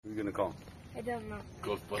you gonna call? I don't know.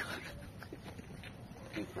 Ghostbusters.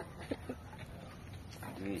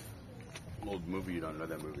 Old movie, you don't know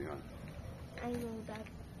that movie, huh? I know that.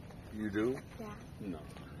 You do? Yeah. No.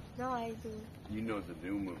 No, I do. You know the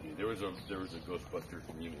new movie. There was a Ghostbusters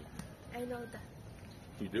movie. I know that.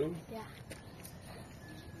 You do? Yeah.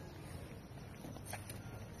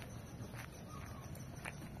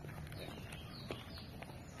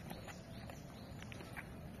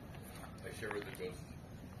 I share with the ghosts.